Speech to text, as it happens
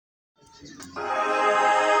For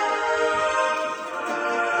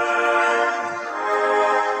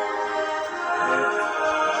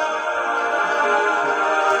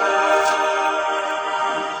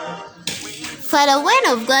the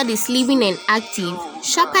word of God is living and active,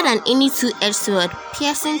 sharper than any two-edged sword,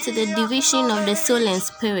 piercing to the division of the soul and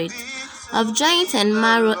spirit, of joint and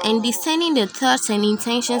marrow, and discerning the thoughts and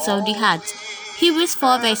intentions of the heart. Hebrews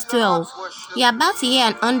 4 verse 12. You are about to hear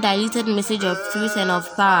an undiluted message of truth and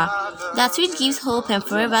of power, that which gives hope and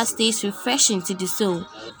forever stays refreshing to the soul.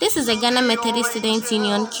 This is the Ghana Methodist Student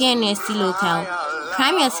Union KNST Local.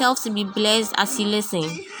 Prime yourself to be blessed as you listen.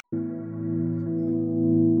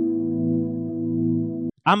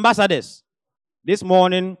 Ambassadors, this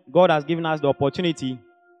morning, God has given us the opportunity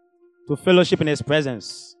to fellowship in His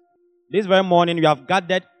presence. This very morning, we have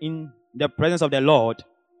gathered in the presence of the Lord.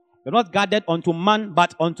 We are not gathered unto man,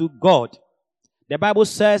 but unto God. The Bible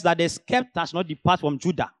says that the scepter shall not depart from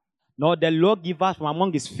Judah, nor the lawgiver from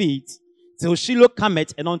among his feet, till Shiloh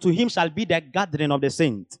cometh, and unto him shall be the gathering of the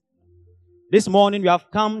saints. This morning, we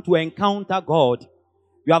have come to encounter God.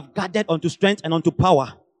 We have gathered unto strength and unto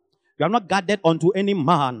power. You have not gathered unto any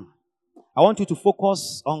man. I want you to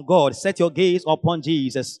focus on God. Set your gaze upon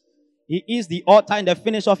Jesus. He is the author and the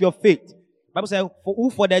finisher of your faith. The Bible says, who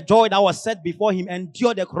for the joy that was set before him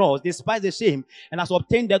endured the cross, despised the shame, and has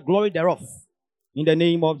obtained the glory thereof. In the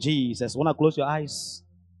name of Jesus. Want to close your eyes?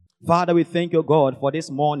 Father, we thank you, God, for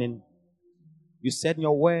this morning. You said in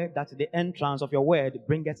your word that the entrance of your word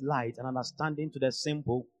bringeth light and understanding to the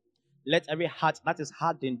simple. Let every heart that is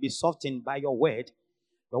hardened be softened by your word.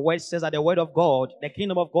 The word says that the word of God, the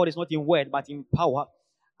kingdom of God is not in word, but in power.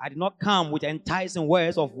 I did not come with enticing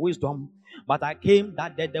words of wisdom, but I came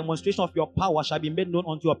that the demonstration of your power shall be made known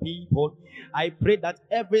unto your people. I pray that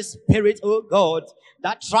every spirit, oh God,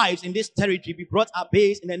 that thrives in this territory be brought at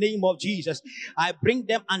base in the name of Jesus. I bring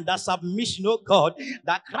them under submission, oh God,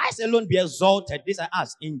 that Christ alone be exalted. This I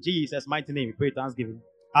ask in Jesus' mighty name. We pray thanksgiving.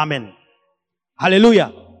 Amen.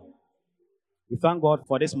 Hallelujah. We thank God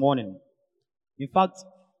for this morning. In fact,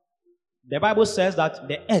 the Bible says that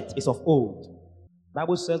the earth is of old. The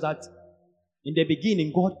Bible says that in the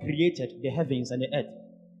beginning, God created the heavens and the earth.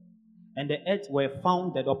 And the earth were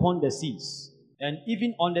founded upon the seas. And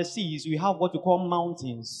even on the seas, we have what we call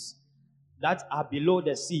mountains that are below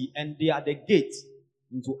the sea. And they are the gate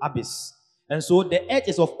into abyss. And so the earth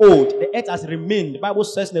is of old. The earth has remained. The Bible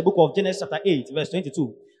says in the book of Genesis chapter 8, verse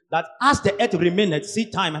 22, that as the earth remained,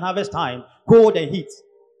 seed time and harvest time, cold and heat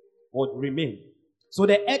would remain. So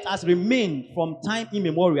the earth has remained from time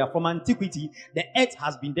immemorial, from antiquity. The earth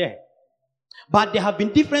has been there. But there have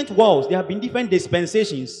been different worlds. There have been different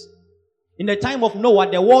dispensations. In the time of Noah,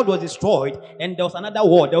 the world was destroyed, and there was another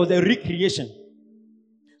world. There was a recreation.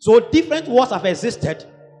 So different worlds have existed,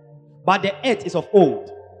 but the earth is of old.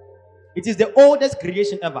 It is the oldest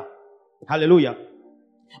creation ever. Hallelujah.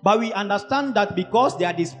 But we understand that because there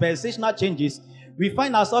are dispensational changes, we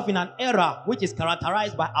find ourselves in an era which is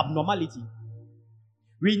characterized by abnormality.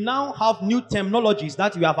 We now have new terminologies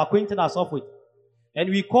that we have acquainted ourselves with. And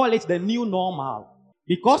we call it the new normal.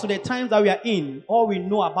 Because of the times that we are in, all we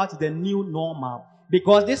know about is the new normal.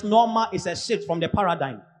 Because this normal is a shift from the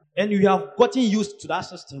paradigm. And we have gotten used to that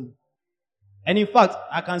system. And in fact,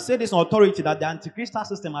 I can say this on authority that the anti-Christian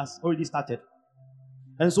system has already started.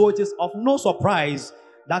 And so it is of no surprise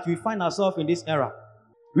that we find ourselves in this era.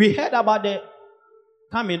 We heard about the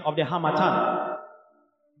coming of the Harmattan.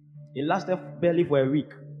 It lasted barely for a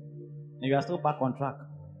week. And we are still back on track.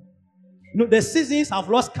 The seasons have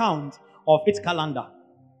lost count of its calendar.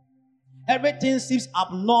 Everything seems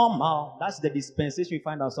abnormal. That's the dispensation we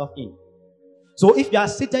find ourselves in. So if you are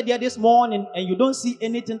seated here this morning and you don't see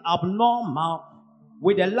anything abnormal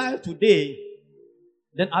with the life today,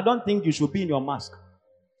 then I don't think you should be in your mask.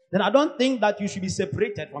 Then I don't think that you should be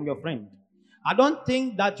separated from your friend. I don't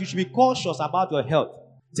think that you should be cautious about your health.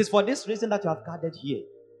 It is for this reason that you have gathered here.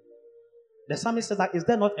 The psalmist says that, is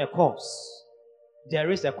there not a cause?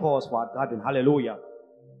 There is a cause for our gathering. Hallelujah.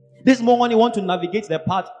 This morning, we want to navigate the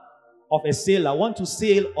path of a sailor. Want to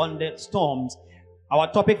sail on the storms.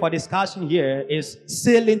 Our topic for discussion here is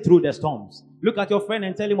sailing through the storms. Look at your friend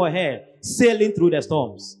and tell him, oh, hey, sailing through the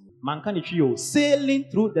storms. Sailing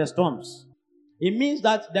through the storms. It means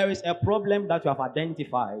that there is a problem that you have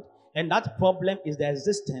identified, and that problem is the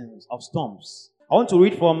existence of storms. I want to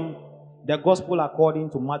read from the Gospel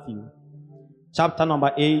according to Matthew, chapter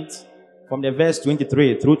number 8, from the verse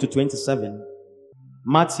 23 through to 27.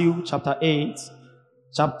 Matthew chapter 8,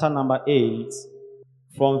 chapter number 8,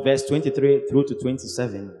 from verse 23 through to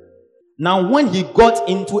 27. Now when he got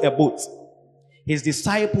into a boat, his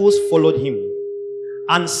disciples followed him.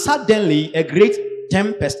 And suddenly a great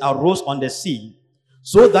tempest arose on the sea,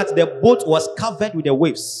 so that the boat was covered with the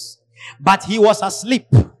waves. But he was asleep.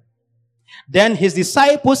 Then his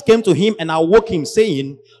disciples came to him and awoke him,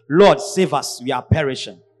 saying, Lord, save us, we are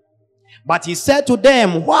perishing. But he said to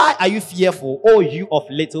them, why are you fearful, O you of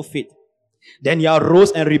little faith? Then he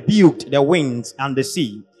arose and rebuked the winds and the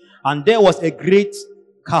sea, and there was a great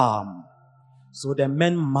calm. So the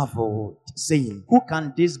men marveled, saying, who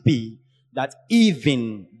can this be, that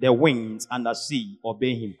even the winds and the sea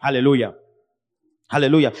obey him? Hallelujah.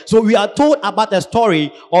 Hallelujah. So we are told about the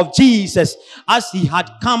story of Jesus as he had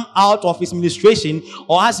come out of his ministration,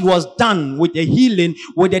 or as he was done with the healing,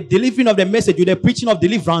 with the delivering of the message, with the preaching of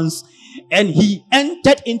deliverance, and he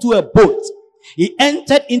entered into a boat. He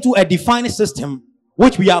entered into a defined system,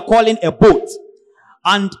 which we are calling a boat.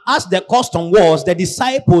 And as the custom was, the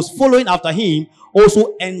disciples following after him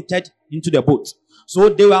also entered into the boat. So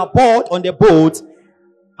they were aboard on the boat,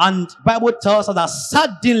 and Bible tells us that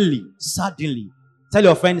suddenly, tell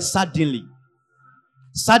your friend, suddenly.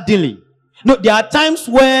 No, there are times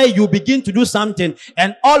where you begin to do something,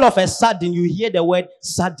 and all of a sudden you hear the word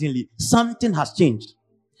suddenly. Something has changed.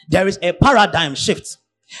 There is a paradigm shift.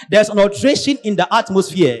 There's an alteration in the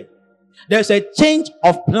atmosphere. There's a change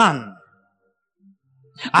of plan.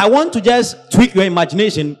 I want to just tweak your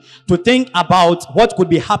imagination to think about what could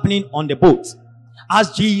be happening on the boat.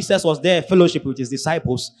 As Jesus was there fellowship with his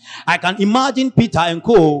disciples, I can imagine Peter and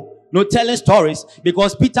co telling stories,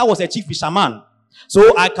 because Peter was a chief fisherman.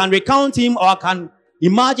 So I can recount him, or I can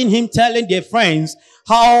imagine him telling their friends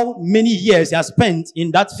how many years he has spent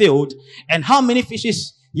in that field and how many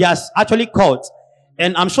fishes he has actually caught.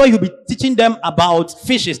 And I'm sure he'll be teaching them about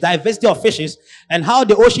fishes, diversity of fishes, and how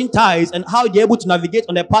the ocean tides and how they're able to navigate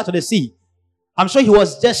on the part of the sea. I'm sure he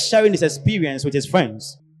was just sharing his experience with his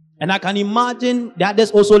friends. And I can imagine the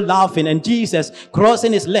others also laughing, and Jesus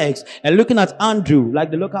crossing his legs and looking at Andrew like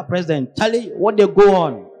the local president, telling what they go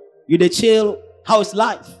on. You they chill, how's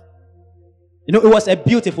life? It was a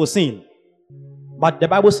beautiful scene. But the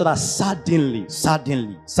Bible said that suddenly,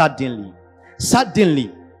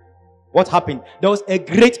 what happened? There was a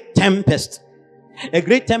great tempest. A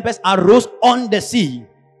great tempest arose on the sea.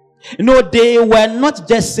 They were not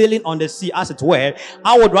just sailing on the sea, as it were.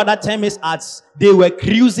 I would rather term it as they were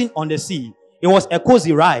cruising on the sea. It was a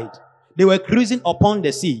cozy ride. They were cruising upon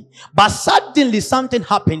the sea. But suddenly something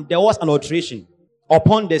happened. There was an alteration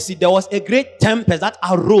upon the sea. There was a great tempest that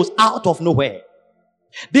arose out of nowhere.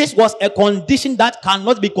 This was a condition that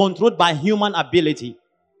cannot be controlled by human ability.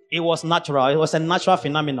 It was natural. It was a natural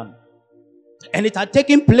phenomenon. And it had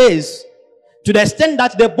taken place to the extent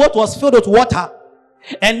that the boat was filled with water.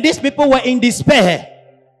 And these people were in despair.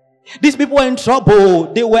 These people were in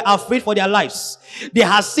trouble. They were afraid for their lives. They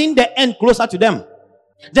had seen the end closer to them.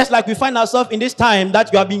 Just like we find ourselves in this time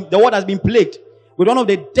that the world has been plagued with one of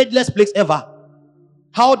the deadliest plagues ever.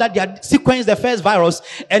 How that they had sequenced the first virus,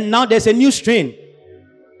 and now there's a new strain.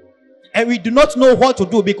 And we do not know what to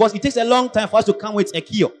do, because it takes a long time for us to come with a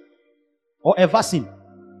cure or a vaccine.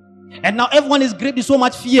 And now everyone is gripped with so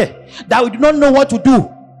much fear that we do not know what to do.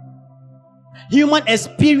 Human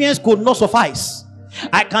experience could not suffice.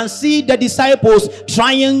 I can see the disciples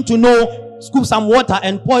trying to scoop some water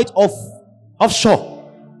and pour it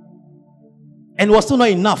offshore. And it was still not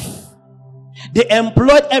enough. They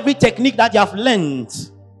employed every technique that they have learned.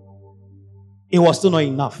 It was still not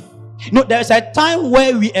enough. There's a time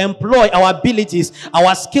where we employ our abilities,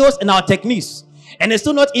 our skills, and our techniques, and it's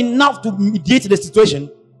still not enough to mediate the situation.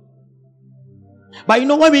 But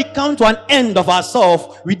when we come to an end of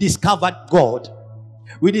ourselves, we discovered God.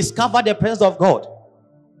 We discovered the presence of God.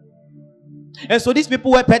 And so these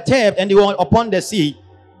people were perturbed, and they were upon the sea.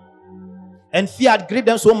 And fear had gripped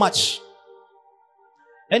them so much.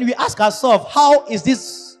 And we ask ourselves, how is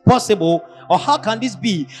this possible? Or how can this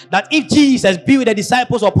be that if Jesus be with the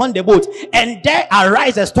disciples upon the boat, and there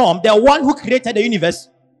arise a storm, the one who created the universe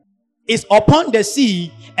is upon the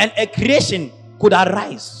sea, and a creation could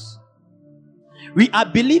arise? We are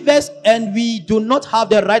believers, and we do not have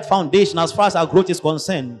the right foundation as far as our growth is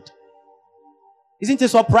concerned. Isn't it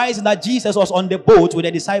surprising that Jesus was on the boat with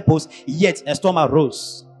the disciples, yet a storm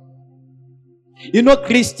arose?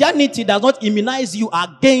 Christianity does not immunize you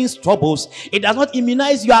against troubles. It does not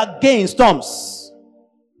immunize you against storms.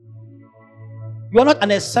 You are not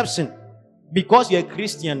an exception because you're a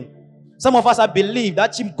Christian. Some of us have believed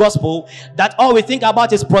that cheap gospel that all we think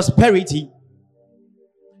about is prosperity.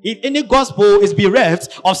 If any gospel is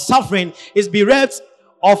bereft of suffering, is bereft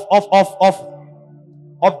of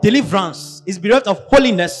deliverance, is bereft of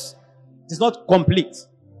holiness, it is not complete.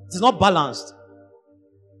 It is not balanced.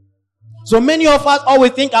 So many of us, all we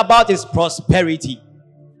think about is prosperity.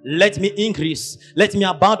 Let me increase. Let me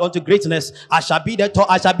abound unto greatness. I shall be the top,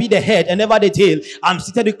 I shall be the head and never the tail. I'm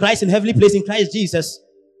seated with Christ in heavenly place in Christ Jesus.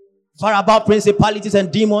 Far above principalities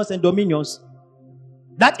and demons and dominions.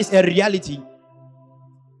 That is a reality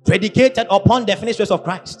predicated upon the finished works of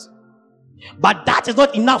Christ. But that is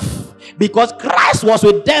not enough, because Christ was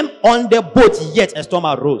with them on the boat, yet a storm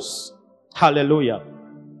arose. Hallelujah.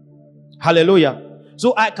 Hallelujah.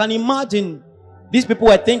 So I can imagine these people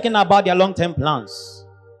were thinking about their long-term plans.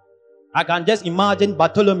 I can just imagine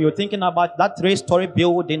Bartholomew thinking about that 3-story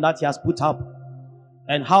building that he has put up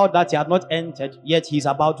and how that he had not entered, yet he's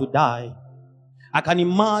about to die. I can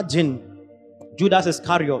imagine Judas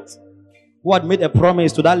Iscariot, who had made a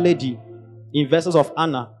promise to that lady in verses of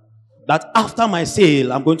Anna, that after my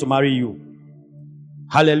sale, I'm going to marry you.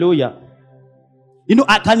 Hallelujah. You know,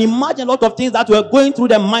 I can imagine a lot of things that were going through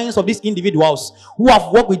the minds of these individuals who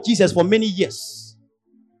have walked with Jesus for many years.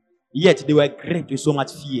 Yet they were gripped with so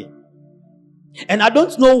much fear. And I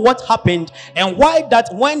don't know what happened and why that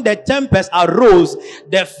when the tempest arose,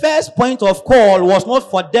 the first point of call was not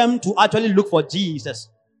for them to actually look for Jesus.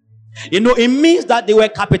 You know, it means that they were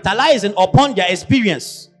capitalizing upon their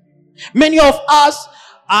experience. Many of us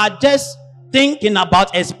are just thinking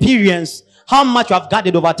about experience, how much you have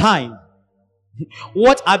gathered over time,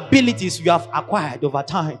 what abilities you have acquired over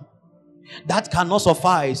time. That cannot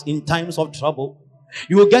suffice in times of trouble.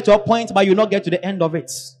 You will get to a point, but you will not get to the end of it.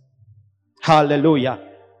 Hallelujah.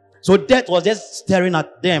 So death was just staring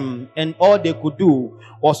at them, and all they could do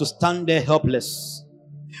was to stand there helpless.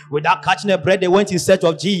 Without catching the bread, they went in search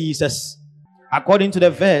of Jesus. According to the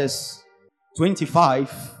verse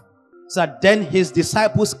 25, said, then his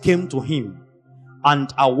disciples came to him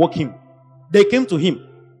and awoke him. They came to him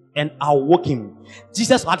and awoke him.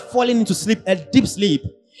 Jesus had fallen into sleep, a deep sleep.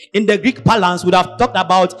 In the Greek parlance, we would have talked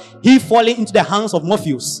about he falling into the hands of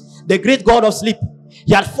Morpheus, the great god of sleep.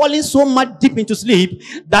 He had fallen so much deep into sleep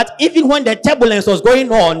that even when the turbulence was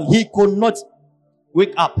going on, he could not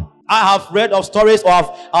wake up. I have read of stories,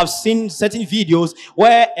 or I've seen certain videos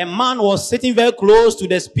where a man was sitting very close to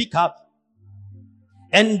the speaker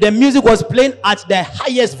and the music was playing at the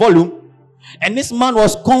highest volume, and this man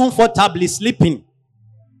was comfortably sleeping.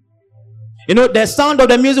 You know, the sound of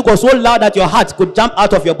the music was so loud that your heart could jump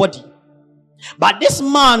out of your body. But this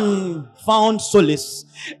man found solace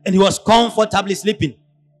and he was comfortably sleeping.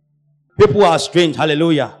 People are strange.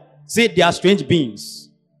 Hallelujah. See, they are strange beings.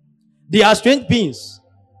 They are strange beings.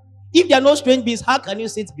 If they are no strange beings, how can you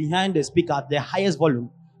sit behind the speaker at the highest volume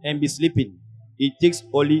and be sleeping? It takes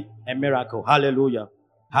only a miracle. Hallelujah.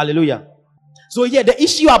 Hallelujah. So yeah, the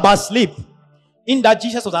issue about sleep, in that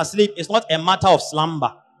Jesus was asleep, is not a matter of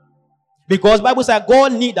slumber. Because the Bible says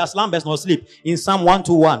God neither slumbers nor sleep. In Psalm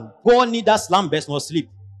 121, God neither slumbers nor sleep.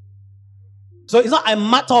 So it's not a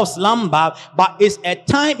matter of slumber, but it's a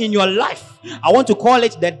time in your life. I want to call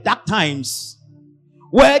it the dark times,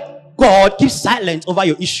 where God keeps silent over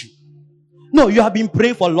your issue. No, you have been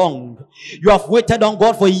praying for long. You have waited on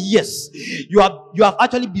God for years. You have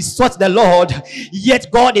actually besought the Lord, yet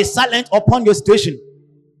God is silent upon your situation.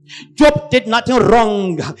 Job did nothing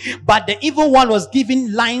wrong, but the evil one was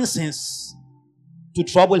given license to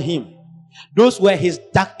trouble him. Those were his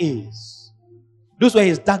dark days. Those were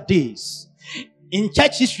his dark days. In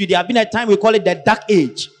church history, there have been a time we call it the dark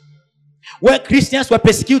age, where Christians were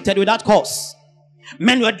persecuted without cause.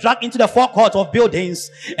 Men were dragged into the forecourt of buildings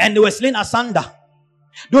and they were slain asunder.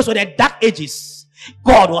 Those were the dark ages.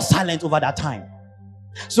 God was silent over that time.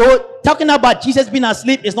 So talking about Jesus being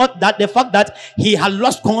asleep is not that the fact that he had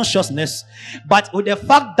lost consciousness, but with the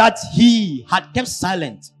fact that he had kept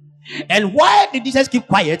silent. And why did Jesus keep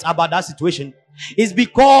quiet about that situation? Is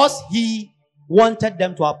because he wanted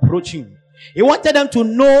them to approach him. He wanted them to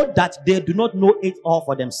know that they do not know it all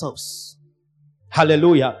for themselves.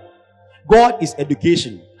 Hallelujah. God is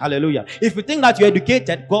education. Hallelujah. If you think that you're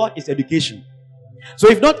educated, God is education. So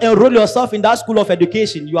if not enroll yourself in that school of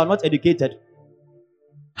education, you are not educated.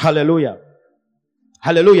 Hallelujah.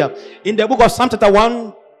 Hallelujah. In the book of Psalm chapter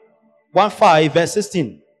 115 verse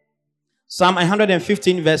 16. Psalm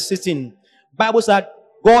 115 verse 16. Bible said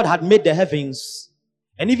God had made the heavens,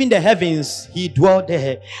 and even the heavens he dwelled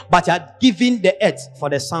there, but he had given the earth for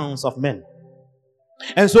the sons of men.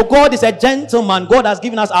 And so God is a gentleman. God has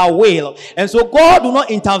given us our will. And so God will not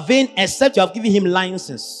intervene except you have given him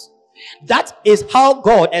license. That is how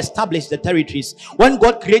God established the territories. When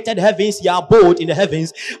God created the heavens, he abode in the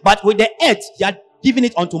heavens. But with the earth, he had given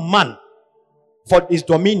it unto man for his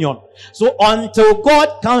dominion. So until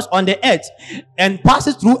God comes on the earth and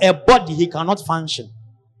passes through a body, he cannot function.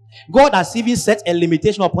 God has even set a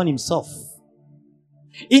limitation upon himself,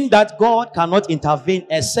 in that God cannot intervene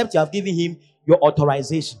except you have given him your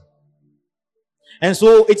authorization. And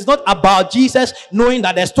so it's not about Jesus knowing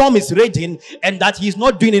that the storm is raging and that he's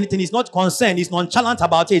not doing anything, he's not concerned, he's nonchalant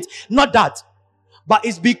about it. Not that. But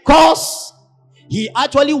it's because he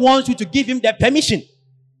actually wants you to give him the permission.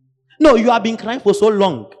 No, you have been crying for so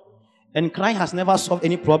long. And crying has never solved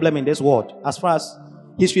any problem in this world as far as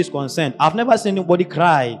history is concerned. I've never seen anybody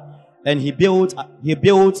cry and he built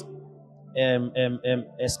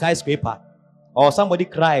a skyscraper, or somebody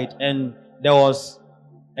cried and there was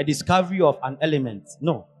a discovery of an element.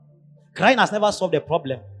 No. Crying has never solved the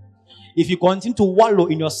problem. If you continue to wallow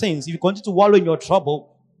in your sins, if you continue to wallow in your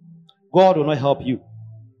trouble, God will not help you.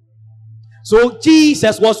 So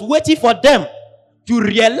Jesus was waiting for them to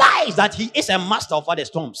realize that he is a master of all the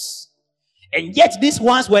storms. And yet these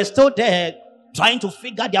ones were still there trying to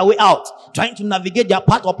figure their way out, trying to navigate their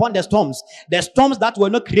path upon the storms that were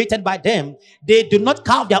not created by them. They did not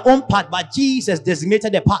carve their own path, but Jesus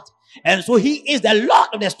designated the path. And so he is the Lord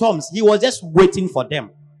of the storms. He was just waiting for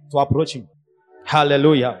them to approach him.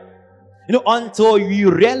 Hallelujah. Until we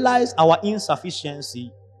realize our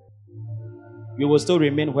insufficiency, we will still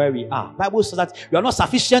remain where we are. Bible says that we are not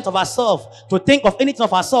sufficient of ourselves to think of anything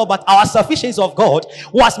of ourselves, but our sufficiency of God,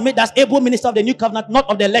 who has made us able minister of the new covenant, not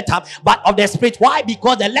of the letter, but of the spirit. Why?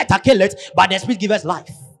 Because the letter killeth, but the spirit giveth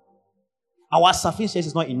life. Our sufficiency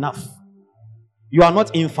is not enough. You are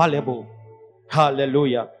not infallible.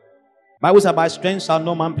 Hallelujah. Bible says, by strength shall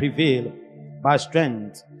no man prevail. By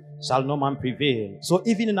strength shall no man prevail. So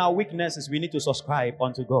even in our weaknesses, we need to subscribe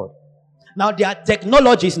unto God. Now, there are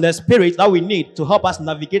technologies in the spirit that we need to help us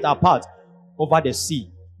navigate our path over the sea.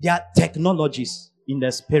 There are technologies in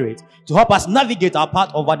the spirit to help us navigate our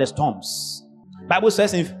path over the storms. Bible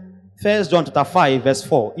says in 1 John chapter 5 verse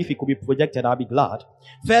 4, if it could be projected, I'll be glad.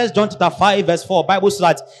 1 John chapter 5 verse 4, Bible says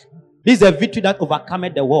that this is a victory that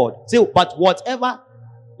overcometh the world. So, but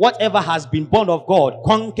whatever has been born of God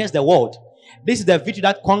conquers the world. This is the victory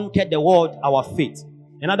that conquered the world, our faith.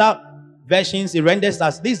 Another versions, it renders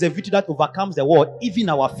as this is the victory that overcomes the world, even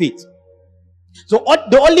our faith. So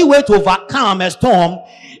the only way to overcome a storm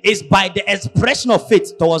is by the expression of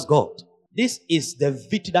faith towards God. This is the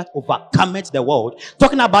victory that overcomes the world.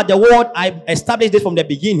 Talking about the world, I established this from the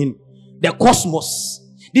beginning. The cosmos.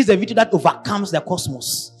 This is the victory that overcomes the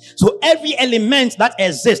cosmos. So every element that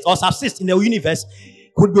exists or subsists in the universe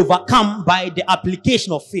could be overcome by the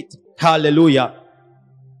application of faith. Hallelujah.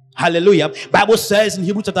 Hallelujah. Bible says in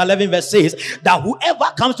Hebrews chapter 11 verse 6 that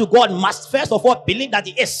whoever comes to God must first of all believe that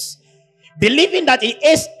he is. Believing that he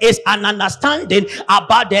is an understanding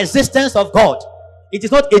about the existence of God. It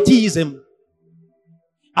is not atheism.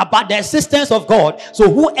 About the existence of God.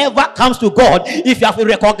 So whoever comes to God, if you have to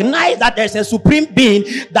recognize that there's a supreme being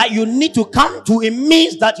that you need to come to, it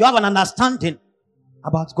means that you have an understanding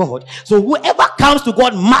about God. So whoever comes to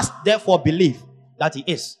God must therefore believe that he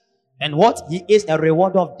is. And what? He is a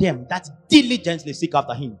rewarder of them that diligently seek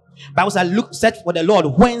after him. Bible says, look, search for the Lord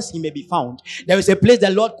whence he may be found. There is a place the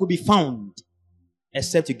Lord could be found,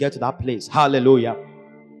 except you get to that place. Hallelujah.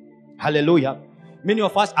 Hallelujah. Many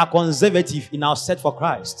of us are conservative in our search for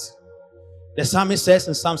Christ. The psalmist says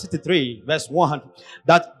in Psalm 63 verse 1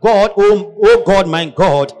 that God, oh God, my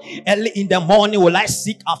God, early in the morning will I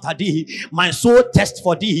seek after thee. My soul thirsts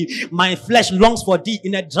for thee. My flesh longs for thee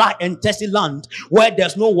in a dry and thirsty land where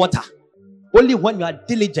there's no water. Only when you are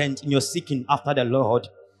diligent in your seeking after the Lord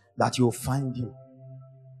that you will find him.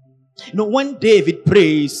 When David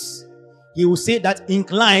prays, he will say that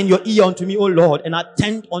incline your ear unto me, O Lord, and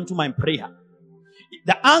attend unto my prayer.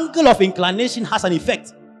 The angle of inclination has an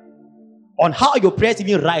effect on how your prayers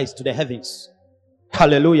even rise to the heavens.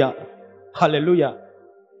 Hallelujah. Hallelujah.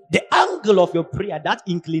 The angle of your prayer, that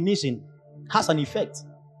inclination, has an effect.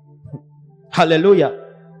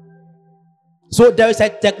 Hallelujah. So there is a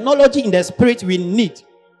technology in the spirit we need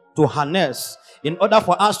to harness in order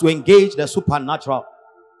for us to engage the supernatural.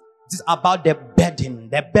 This is about the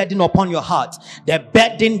burden upon your heart, the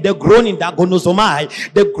burden, the groaning, the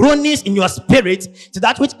agonozomai, the groanings in your spirit, to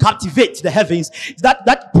that which captivates the heavens,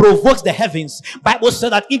 that provokes the heavens. Bible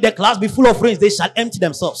says that if the clouds be full of rains, they shall empty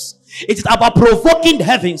themselves. It is about provoking the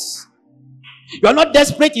heavens. You are not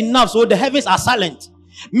desperate enough, so the heavens are silent.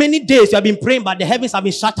 Many days you have been praying, but the heavens have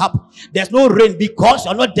been shut up. There's no rain because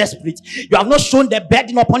you are not desperate. You have not shown the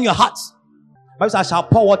burden upon your heart. Bible says, I shall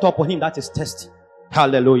pour water upon him that is thirsty.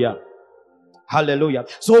 Hallelujah. Hallelujah.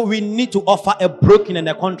 So we need to offer a broken and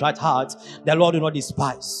a contrite heart. The Lord will not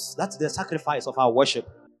despise. That's the sacrifice of our worship.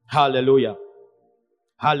 Hallelujah.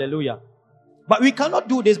 Hallelujah. But we cannot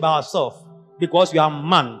do this by ourselves because we are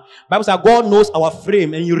man. Bible says God knows our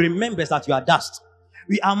frame and he remembers that you are dust.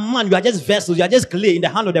 We are man. We are just vessels. We are just clay in the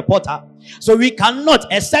hand of the potter. So we cannot,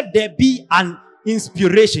 except there be an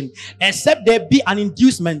inspiration, except there be an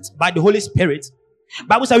inducement by the Holy Spirit.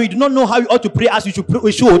 Bible says we do not know how we ought to pray as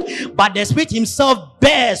we should, but the Spirit Himself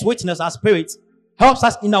bears witness. Our spirit helps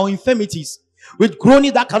us in our infirmities with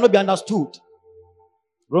groanings that cannot be understood.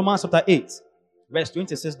 Romans chapter 8, verse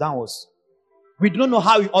 26 downwards. We do not know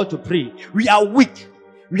how we ought to pray. We are weak.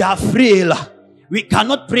 We are frail. We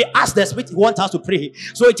cannot pray as the Spirit wants us to pray.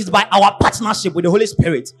 So it is by our partnership with the Holy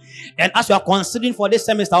Spirit. And as we are considering for this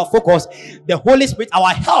semester, our focus, the Holy Spirit, our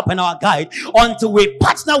help and our guide, until we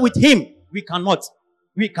partner with Him, we cannot.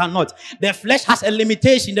 We cannot. The flesh has a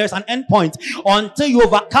limitation. There is an end point. Until you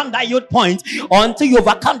overcome that yield point, until you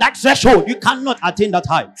overcome that threshold, you cannot attain that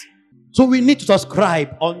height. So we need to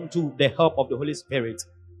subscribe unto the help of the Holy Spirit.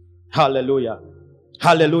 Hallelujah.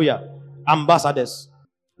 Hallelujah. Ambassadors.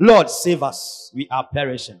 Lord, save us. We are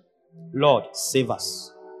perishing. Lord, save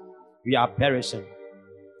us. We are perishing.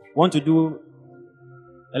 Want to do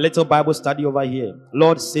a little Bible study over here.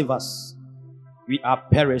 Lord, save us. We are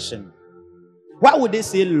perishing. Why would they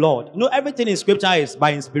say Lord? Everything in scripture is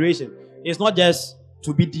by inspiration. It's not just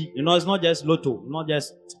to be deep. It's not just lotto. Not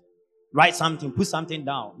just write something, put something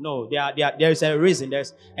down. No, there is a reason.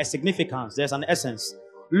 There's a significance. There's an essence.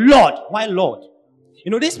 Lord. Why Lord?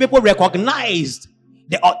 These people recognized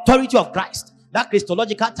the authority of Christ. That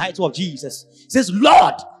Christological title of Jesus. It says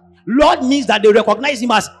Lord. Lord means that they recognize Him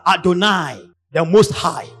as Adonai, the Most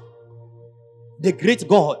High, the great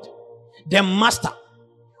God, the Master.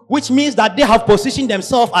 Which means that they have positioned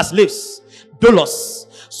themselves as slaves, doulos.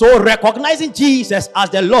 So recognizing Jesus as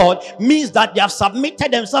the Lord means that they have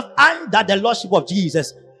submitted themselves under the lordship of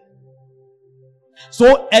Jesus.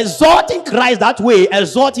 So exalting Christ that way,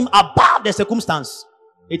 exalt Him above the circumstance.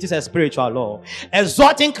 It is a spiritual law.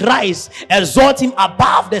 Exalting Christ, exalt Him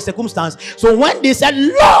above the circumstance. So when they said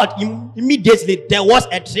Lord, immediately there was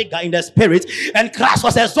a trigger in the spirit, and Christ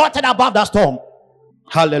was exalted above the storm.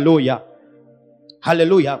 Hallelujah.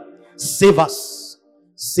 Hallelujah. Save us.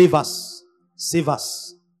 Save us. Save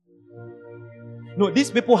us. No,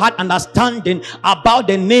 these people had understanding about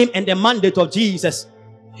the name and the mandate of Jesus.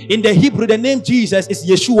 In the Hebrew, the name Jesus is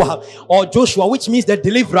Yeshua or Joshua, which means the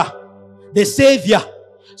deliverer, the savior.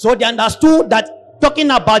 So they understood that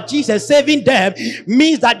talking about Jesus saving them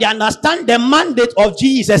means that they understand the mandate of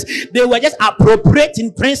Jesus. They were just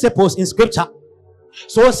appropriating principles in scripture.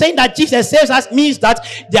 So saying that Jesus saves us means that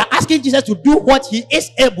they are asking Jesus to do what He is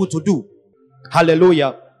able to do.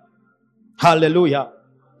 Hallelujah. Hallelujah.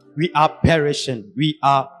 We are perishing. We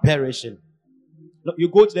are perishing. Look, you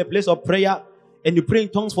go to the place of prayer and you pray in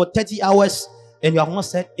tongues for 30 hours and you have not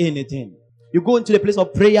said anything. You go into the place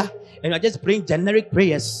of prayer and you are just praying generic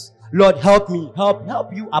prayers. Lord, help me.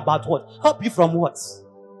 Help you about what? Help you from what?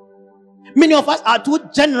 Many of us are too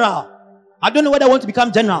general. I don't know whether I want to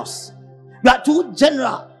become generals. We are too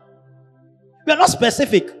general. We are not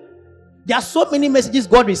specific. There are so many messages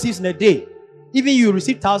God receives in a day. Even you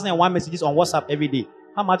receive 1,001 messages on WhatsApp every day.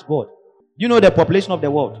 How much God? You know the population of the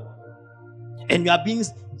world. And you are being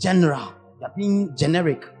general. You are being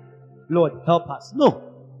generic. Lord, help us. No.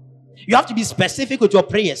 You have to be specific with your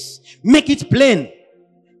prayers. Make it plain.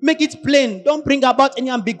 Make it plain. Don't bring about any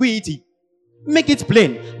ambiguity. Make it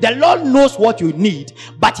plain. The Lord knows what you need,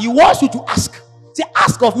 but He wants you to ask. Say,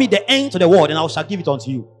 ask of me the end to the world, and I shall give it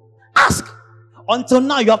unto you. Ask. Until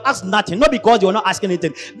now, you have asked nothing. Not because you were not asking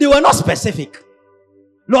anything. They were not specific.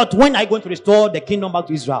 Lord, when are you going to restore the kingdom back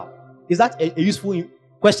to Israel? Is that a useful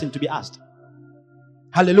question to be asked?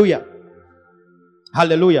 Hallelujah.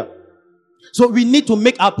 Hallelujah. So we need to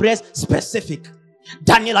make our prayers specific.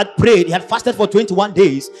 Daniel had prayed. He had fasted for 21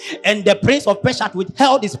 days. And the prince of Persia had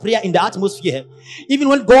withheld his prayer in the atmosphere. Even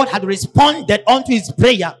when God had responded unto his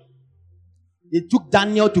prayer, it took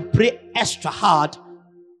Daniel to pray extra hard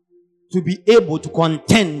to be able to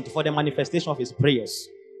contend for the manifestation of his prayers.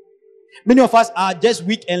 Many of us are just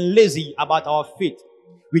weak and lazy about our faith.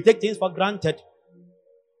 We take things for granted.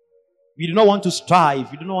 We do not want to strive.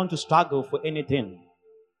 We do not want to struggle for anything.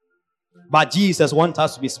 But Jesus wants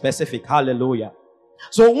us to be specific. Hallelujah.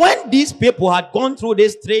 So when these people had gone through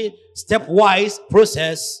this 3-step-wise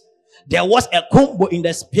process, there was a combo in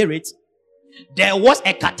the spirit. There was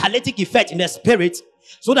a catalytic effect in the spirit,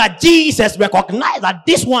 so that Jesus recognized that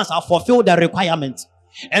these ones have fulfilled the requirement.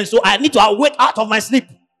 And so I need to awake out of my sleep.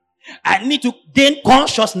 I need to gain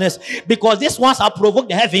consciousness, because these ones have provoked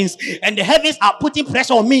the heavens, and the heavens are putting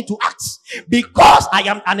pressure on me to act, because I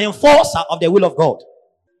am an enforcer of the will of God.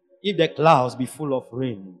 If the clouds be full of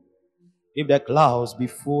rain, if the clouds be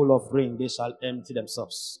full of rain, they shall empty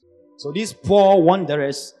themselves. So these poor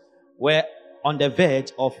wanderers were on the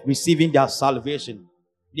verge of receiving their salvation.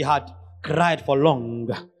 They had cried for long,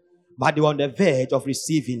 but they were on the verge of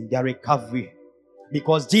receiving their recovery.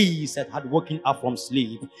 Because Jesus had woken up from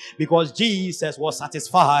sleep. Because Jesus was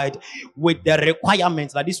satisfied with the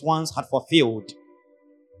requirements that these ones had fulfilled.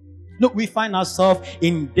 Look, we find ourselves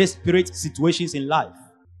in desperate situations in life.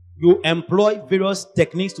 You employ various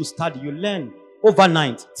techniques to study. You learn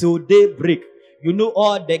overnight till daybreak. You know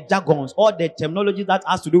all the jargons, all the terminology that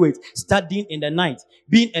has to do with studying in the night,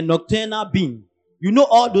 being a nocturnal being. You know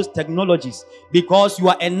all those technologies because you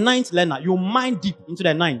are a night learner. You mine deep into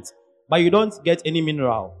the night, but you don't get any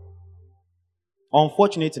mineral.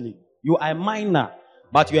 Unfortunately, you are a miner,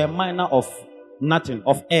 but you are a miner of nothing,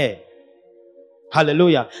 of air.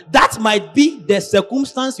 Hallelujah. That might be the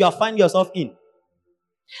circumstance you are finding yourself in.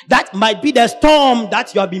 That might be the storm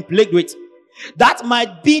that you have been plagued with. That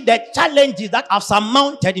might be the challenges that have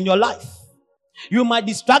surmounted in your life. You might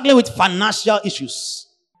be struggling with financial issues.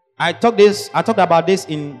 I talked about this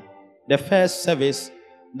in the first service,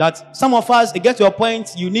 that some of us, it gets to a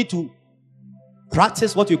point you need to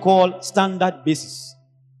practice what we call standard basis.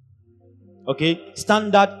 Okay?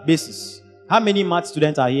 Standard basis. How many math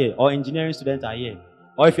students are here? Or engineering students are here?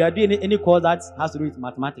 Or if you are doing any course that has to do with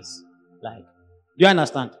mathematics. Like, do you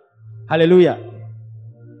understand? Hallelujah.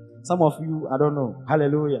 Some of you, I don't know.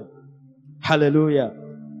 Hallelujah. Hallelujah.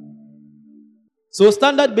 So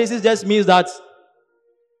standard basis just means that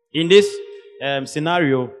in this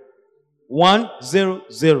scenario, 1 0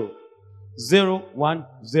 0 0 1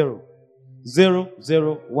 0 0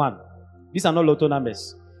 0 1. These are not lotto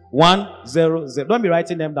numbers. 1 0 0. Don't be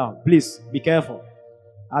writing them down. Please be careful.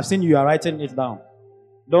 I've seen you are writing it down.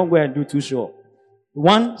 Don't go and do too sure.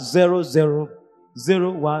 1 0 0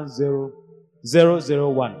 0 1 0 0 0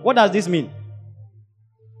 1. What does this mean?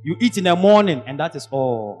 You eat in the morning and that is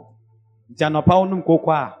all.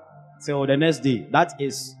 Till the next day. That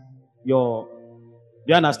is your. Do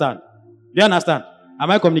you understand? Do you understand? Am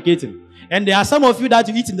I communicating? And there are some of you that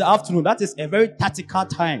you eat in the afternoon. That is a very tactical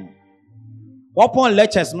time. Upon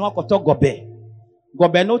lectures, no talk gobe.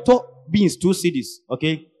 Gobe no to beans 2 cedis.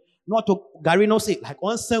 Okay? Not to Gary no say like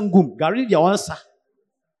on sengum. Gary the answer.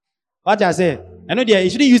 What I say? I know you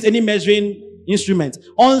shouldn't use any measuring instrument.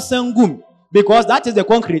 On sengum. Because that is the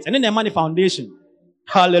concrete. And then the money foundation.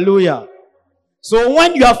 Hallelujah. So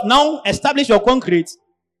when you have now established your concrete,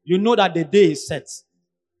 you know that the day is set.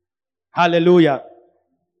 Hallelujah.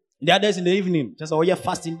 The others in the evening, just oh yeah,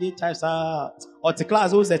 fasting day times or the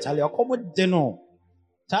class who say Charlie, come Deno.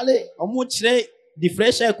 Charlie, the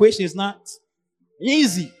fresh air equation is not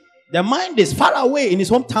easy. The mind is far away in his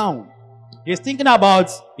hometown. He's thinking about,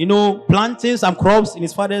 planting some crops in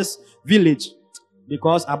his father's village.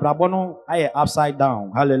 Because Abrabono are upside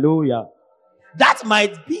down. Hallelujah. That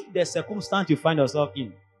might be the circumstance you find yourself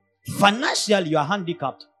in. Financially, you are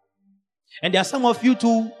handicapped. And there are some of you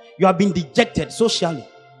too, you have been dejected socially.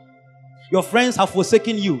 Your friends have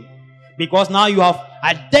forsaken you because now you have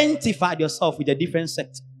identified yourself with a different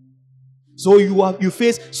sect. So you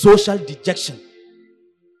face social dejection.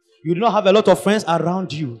 You do not have a lot of friends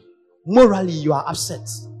around you. Morally, you are upset.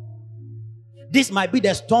 This might be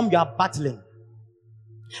the storm you are battling.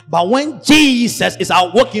 But when Jesus is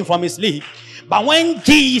awaking from his sleep, but when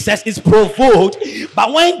Jesus is provoked,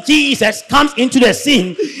 but when Jesus comes into the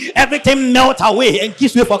scene, everything melts away and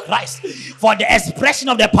gives way for Christ, for the expression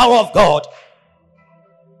of the power of God.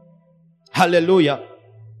 Hallelujah.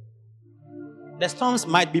 The storms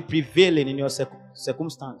might be prevailing in your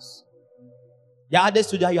circumstance. The others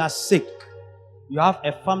today, you are sick. You have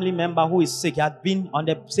a family member who is sick. He has been on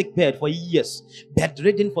the sick bed for years,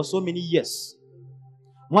 bedridden for so many years.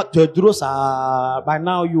 What to do, by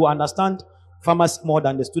now you understand farmers more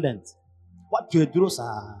than the students. What to do,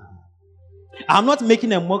 I'm not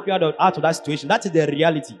making a mockery out of that situation. That is the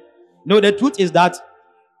reality. No, the truth is that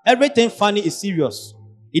everything funny is serious.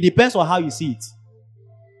 It depends on how you see it.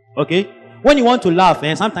 Okay? When you want to laugh,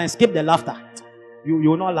 and sometimes skip the laughter, you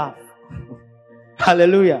will not laugh.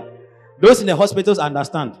 Hallelujah. Those in the hospitals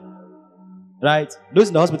understand. Right? Those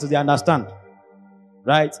in the hospitals, they understand.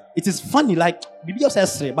 Right? It is funny, like,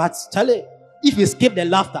 but Charlie, if you skip the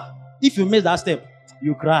laughter, if you miss that step,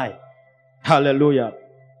 you cry. Hallelujah.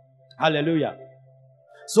 Hallelujah.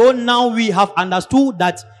 So now we have understood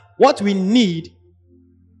that what we need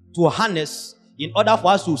to harness in order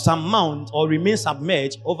for us to surmount or remain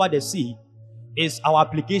submerged over the sea is our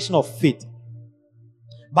application of faith.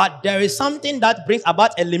 But there is something that brings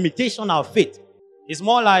about a limitation of faith. It's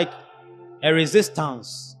more like a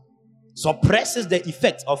resistance, suppresses the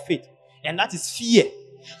effect of faith, and that is fear.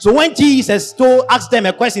 So when Jesus asked them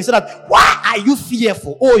a question, he said that, why are you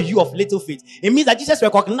fearful, oh you of little faith? It means that Jesus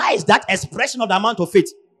recognized that expression of the amount of faith.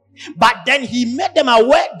 But then he made them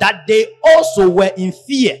aware that they also were in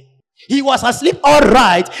fear. He was asleep, all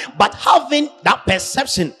right, but having that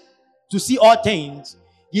perception to see all things,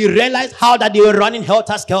 he realized how that they were running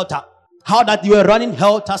helter-skelter. How that they were running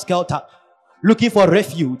helter-skelter, looking for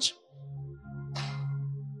refuge.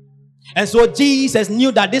 And so Jesus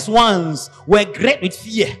knew that these ones were great with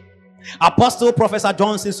fear. Apostle Professor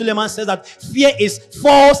Johnson Suleiman says that fear is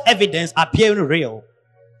false evidence appearing real.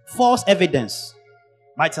 False evidence,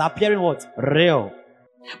 but it's appearing what? Real.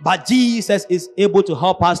 But Jesus is able to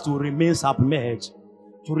help us to remain submerged,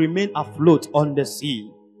 to remain afloat on the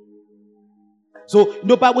sea. So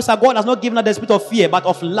the Bible says God has not given us the spirit of fear, but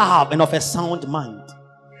of love and of a sound mind.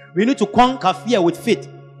 We need to conquer fear with faith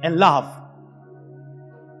and love.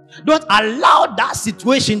 Don't allow that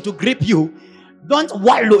situation to grip you. Don't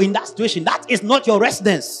wallow in that situation. That is not your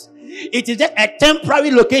residence. It is just a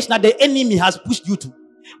temporary location that the enemy has pushed you to.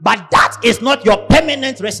 But that is not your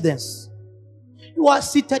permanent residence. You are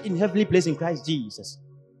seated in heavenly place in Christ Jesus.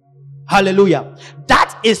 Hallelujah.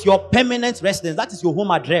 That is your permanent residence. That is your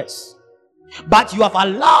home address. But you have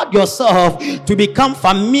allowed yourself to become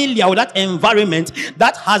familiar with that environment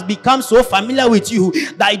that has become so familiar with you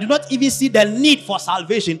that you do not even see the need for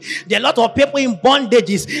salvation. There are a lot of people in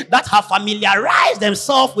bondages that have familiarized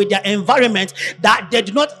themselves with their environment that they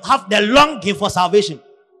do not have the longing for salvation.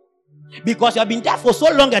 Because you have been there for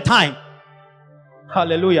so long a time.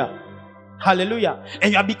 Hallelujah. Hallelujah.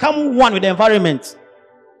 And you have become one with the environment.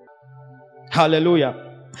 Hallelujah.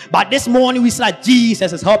 But this morning we see that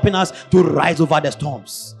Jesus is helping us to rise over the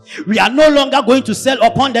storms. We are no longer going to sail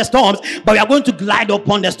upon the storms, but we are going to glide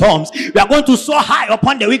upon the storms. We are going to soar high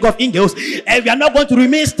upon the wing of eagles, and we are not going to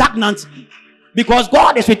remain stagnant because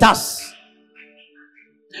God is with us.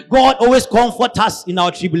 God always comforts us in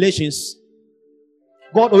our tribulations.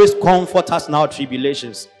 God always comforts us in our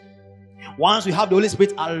tribulations. Once we have the Holy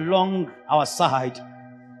Spirit along our side,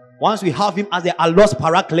 once we have Him as the allos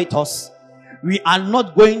paracletos, we are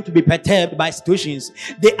not going to be perturbed by situations.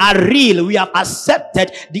 They are real. We have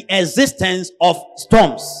accepted the existence of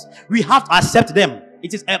storms. We have to accept them.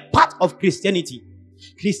 It is a part of Christianity.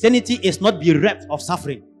 Christianity is not bereft of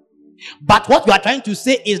suffering. But what we are trying to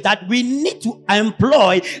say is that we need to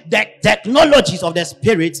employ the technologies of the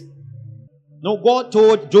Spirit. No, God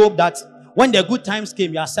told Job that when the good times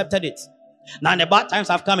came, you accepted it. Now the bad times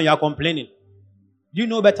have come and you are complaining. You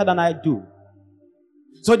know better than I do.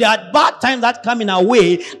 So there are bad times that come in our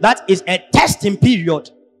way. That is a testing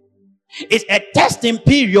period. It's a testing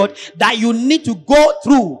period that you need to go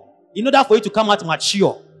through in order for you to come out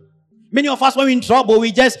mature. Many of us, when we're in trouble,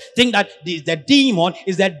 we just think that the demon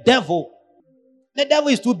is the devil. The devil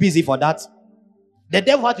is too busy for that. The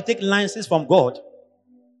devil had to take license from God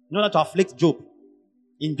in order to afflict Job.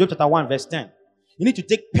 In Job chapter 1 verse 10. You need to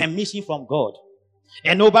take permission from God.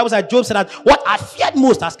 And the Bible says Job said that what I feared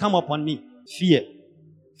most has come upon me. Fear.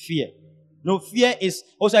 Fear. No, fear is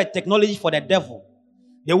also a technology for the devil.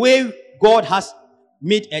 The way God has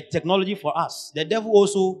made a technology for us, the devil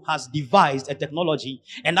also has devised a technology,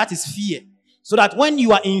 and that is fear. So that when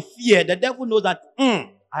you are in fear, the devil knows that I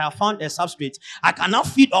have found a substrate. I cannot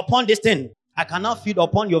feed upon this thing. I cannot feed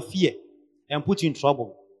upon your fear and put you in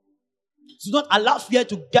trouble. So don't allow fear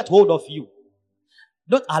to get hold of you.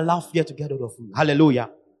 Don't allow fear to get hold of you. Hallelujah.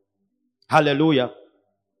 Hallelujah.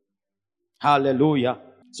 Hallelujah.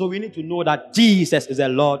 So we need to know that Jesus is the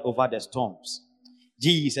Lord over the storms.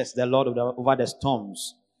 Jesus is the Lord over the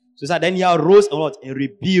storms. So that then he arose and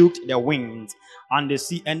rebuked the winds and the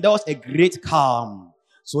sea, and there was a great calm.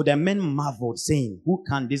 So the men marveled, saying, who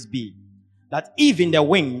can this be, that even the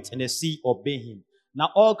winds and the sea obey him? Now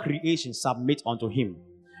all creation submit unto him,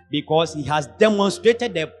 because he has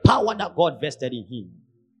demonstrated the power that God vested in him.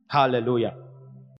 Hallelujah.